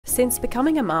Since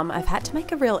becoming a mum, I've had to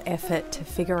make a real effort to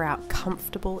figure out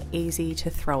comfortable, easy to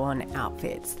throw on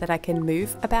outfits that I can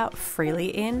move about freely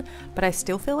in, but I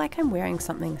still feel like I'm wearing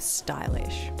something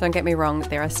stylish. Don't get me wrong,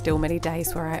 there are still many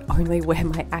days where I only wear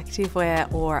my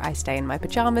activewear or I stay in my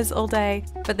pajamas all day,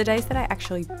 but the days that I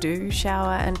actually do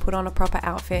shower and put on a proper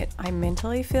outfit, I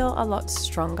mentally feel a lot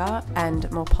stronger and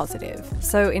more positive.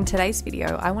 So in today's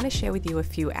video, I want to share with you a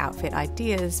few outfit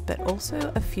ideas, but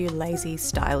also a few lazy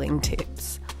styling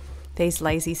tips. These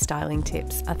lazy styling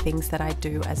tips are things that I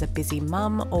do as a busy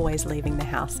mum, always leaving the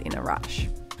house in a rush.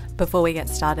 Before we get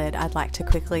started, I'd like to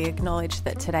quickly acknowledge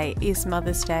that today is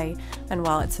Mother's Day, and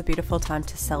while it's a beautiful time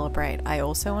to celebrate, I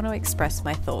also want to express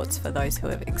my thoughts for those who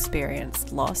have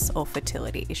experienced loss or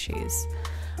fertility issues.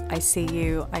 I see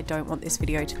you. I don't want this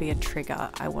video to be a trigger.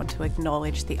 I want to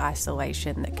acknowledge the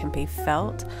isolation that can be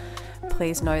felt.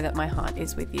 Please know that my heart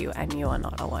is with you and you are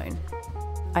not alone.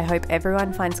 I hope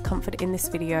everyone finds comfort in this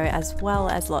video as well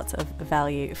as lots of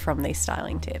value from these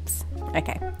styling tips.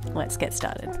 Okay, let's get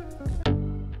started.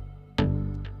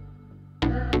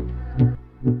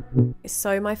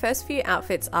 So my first few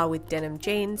outfits are with denim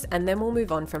jeans, and then we'll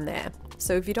move on from there.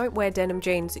 So if you don't wear denim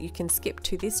jeans, you can skip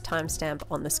to this timestamp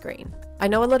on the screen. I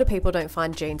know a lot of people don't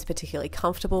find jeans particularly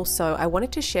comfortable, so I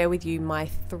wanted to share with you my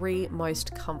 3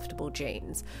 most comfortable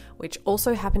jeans, which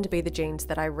also happen to be the jeans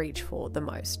that I reach for the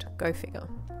most. Go figure.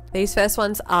 These first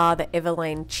ones are the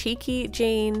Everlane Cheeky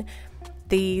jean.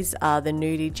 These are the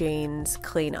Nudie jeans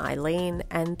Clean Eileen,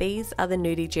 and these are the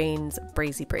Nudie jeans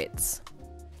Breezy Brits.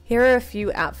 Here are a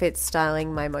few outfits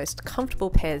styling my most comfortable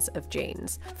pairs of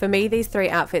jeans. For me, these 3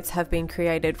 outfits have been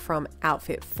created from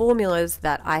outfit formulas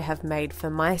that I have made for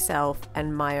myself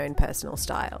and my own personal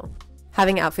style.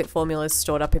 Having outfit formulas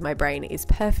stored up in my brain is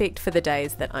perfect for the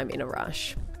days that I'm in a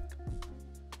rush.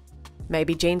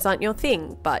 Maybe jeans aren't your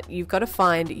thing, but you've got to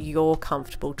find your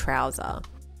comfortable trouser.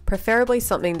 Preferably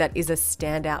something that is a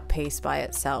standout piece by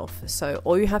itself. So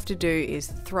all you have to do is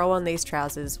throw on these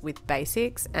trousers with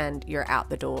basics and you're out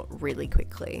the door really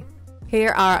quickly.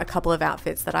 Here are a couple of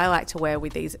outfits that I like to wear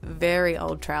with these very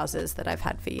old trousers that I've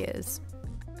had for years.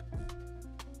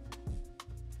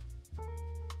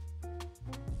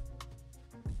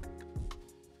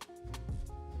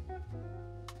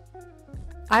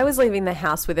 I was leaving the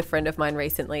house with a friend of mine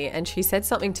recently and she said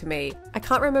something to me. I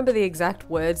can't remember the exact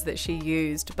words that she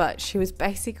used, but she was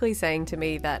basically saying to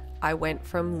me that I went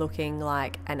from looking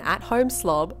like an at-home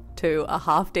slob to a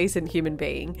half-decent human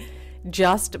being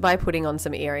just by putting on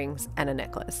some earrings and a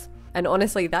necklace. And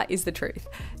honestly, that is the truth.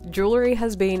 Jewellery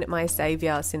has been my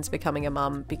saviour since becoming a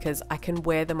mum because I can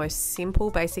wear the most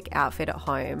simple basic outfit at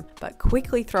home, but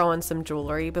quickly throw on some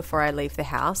jewellery before I leave the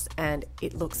house and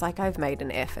it looks like I've made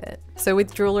an effort. So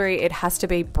with jewellery, it has to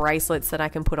be bracelets that I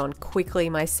can put on quickly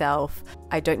myself.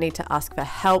 I don't need to ask for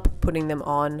help putting them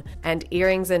on, and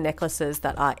earrings and necklaces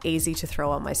that are easy to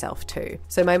throw on myself too.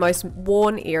 So my most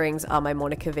worn earrings are my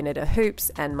Monica Vinader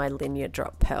hoops and my Linear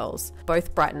drop pearls.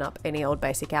 Both brighten up any old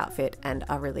basic outfit and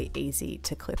are really easy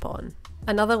to clip on.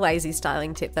 Another lazy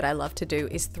styling tip that I love to do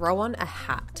is throw on a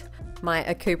hat. My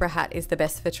Akubra hat is the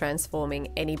best for transforming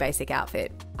any basic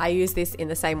outfit. I use this in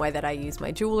the same way that I use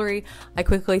my jewellery. I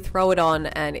quickly throw it on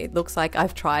and it looks like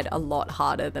I've tried a lot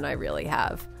harder than I really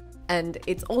have. And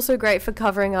it's also great for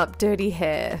covering up dirty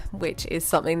hair, which is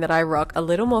something that I rock a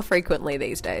little more frequently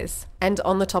these days. And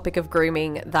on the topic of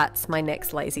grooming, that's my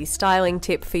next lazy styling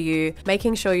tip for you.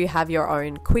 Making sure you have your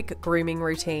own quick grooming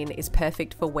routine is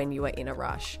perfect for when you are in a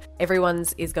rush.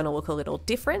 Everyone's is going to look a little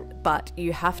different, but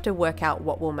you have to work out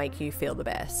what will make you feel the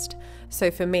best.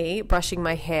 So for me, brushing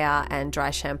my hair and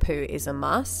dry shampoo is a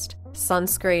must.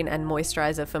 Sunscreen and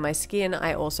moisturizer for my skin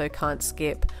I also can't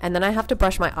skip, and then I have to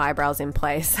brush my eyebrows in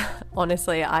place.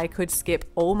 Honestly, I could skip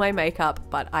all my makeup,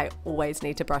 but I always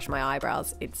need to brush my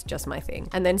eyebrows. It's just my thing.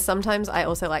 And then sometimes I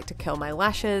also like to curl my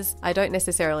lashes. I don't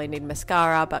necessarily need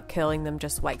mascara, but curling them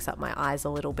just wakes up my eyes a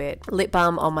little bit. Lip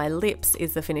balm on my lips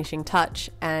is the finishing touch,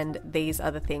 and these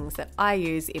are the things that I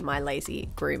use in my lazy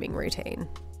grooming routine.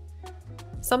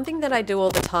 Something that I do all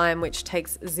the time, which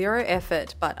takes 0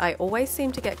 effort, but I always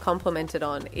seem to get complimented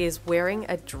on, is wearing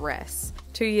a dress.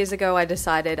 2 years ago, I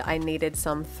decided I needed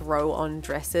some throw-on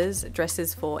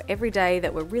dresses for every day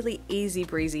that were really easy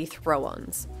breezy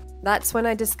throw-ons. That's when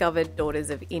I discovered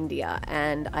Daughters of India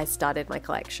and I started my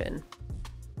collection.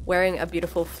 Wearing a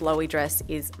beautiful flowy dress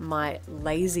is my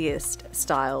laziest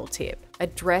style tip. A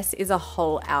dress is a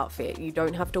whole outfit. You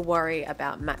don't have to worry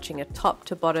about matching a top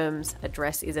to bottoms. A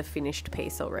dress is a finished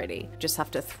piece already. Just have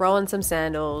to throw on some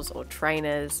sandals or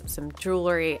trainers, some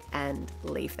jewellery, and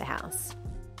leave the house.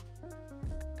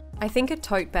 I think a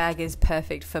tote bag is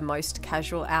perfect for most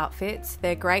casual outfits.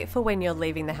 They're great for when you're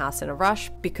leaving the house in a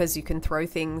rush because you can throw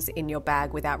things in your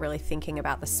bag without really thinking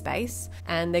about the space.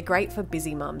 And they're great for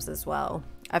busy mums as well.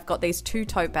 I've got these 2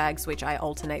 tote bags which I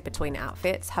alternate between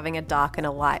outfits. Having a dark and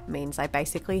a light means I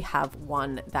basically have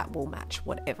one that will match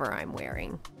whatever I'm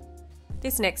wearing.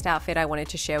 This next outfit I wanted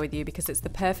to share with you because it's the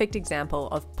perfect example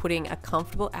of putting a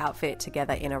comfortable outfit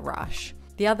together in a rush.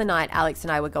 The other night, Alex and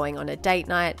I were going on a date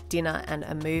night, dinner and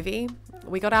a movie.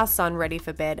 We got our son ready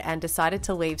for bed and decided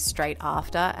to leave straight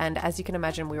after, and as you can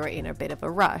imagine, we were in a bit of a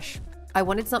rush. I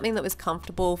wanted something that was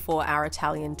comfortable for our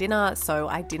Italian dinner, so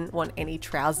I didn't want any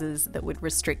trousers that would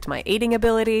restrict my eating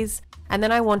abilities, and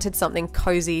then I wanted something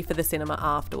cozy for the cinema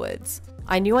afterwards.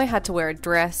 I knew I had to wear a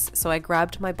dress, so I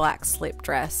grabbed my black slip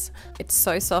dress. It's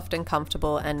so soft and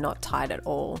comfortable and not tight at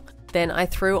all. Then I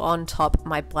threw on top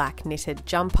my black knitted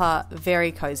jumper, very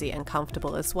cozy and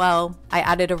comfortable as well. I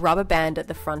added a rubber band at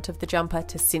the front of the jumper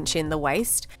to cinch in the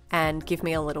waist and give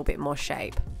me a little bit more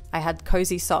shape. I had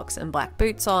cozy socks and black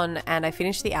boots on, and I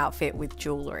finished the outfit with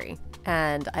jewellery.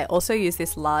 And I also used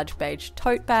this large beige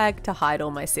tote bag to hide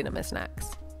all my cinema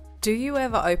snacks. Do you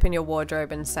ever open your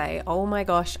wardrobe and say, oh my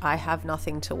gosh, I have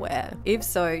nothing to wear? If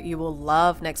so, you will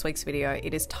love next week's video.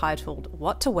 It is titled,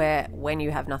 What to Wear When You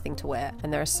Have Nothing to Wear.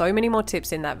 And there are so many more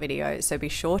tips in that video, so be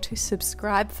sure to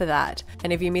subscribe for that.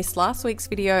 And if you missed last week's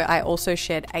video, I also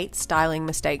shared 8 styling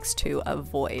mistakes to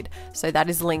avoid. So that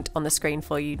is linked on the screen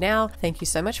for you now. Thank you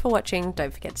so much for watching.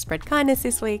 Don't forget to spread kindness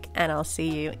this week, and I'll see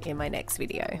you in my next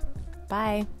video.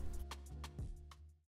 Bye.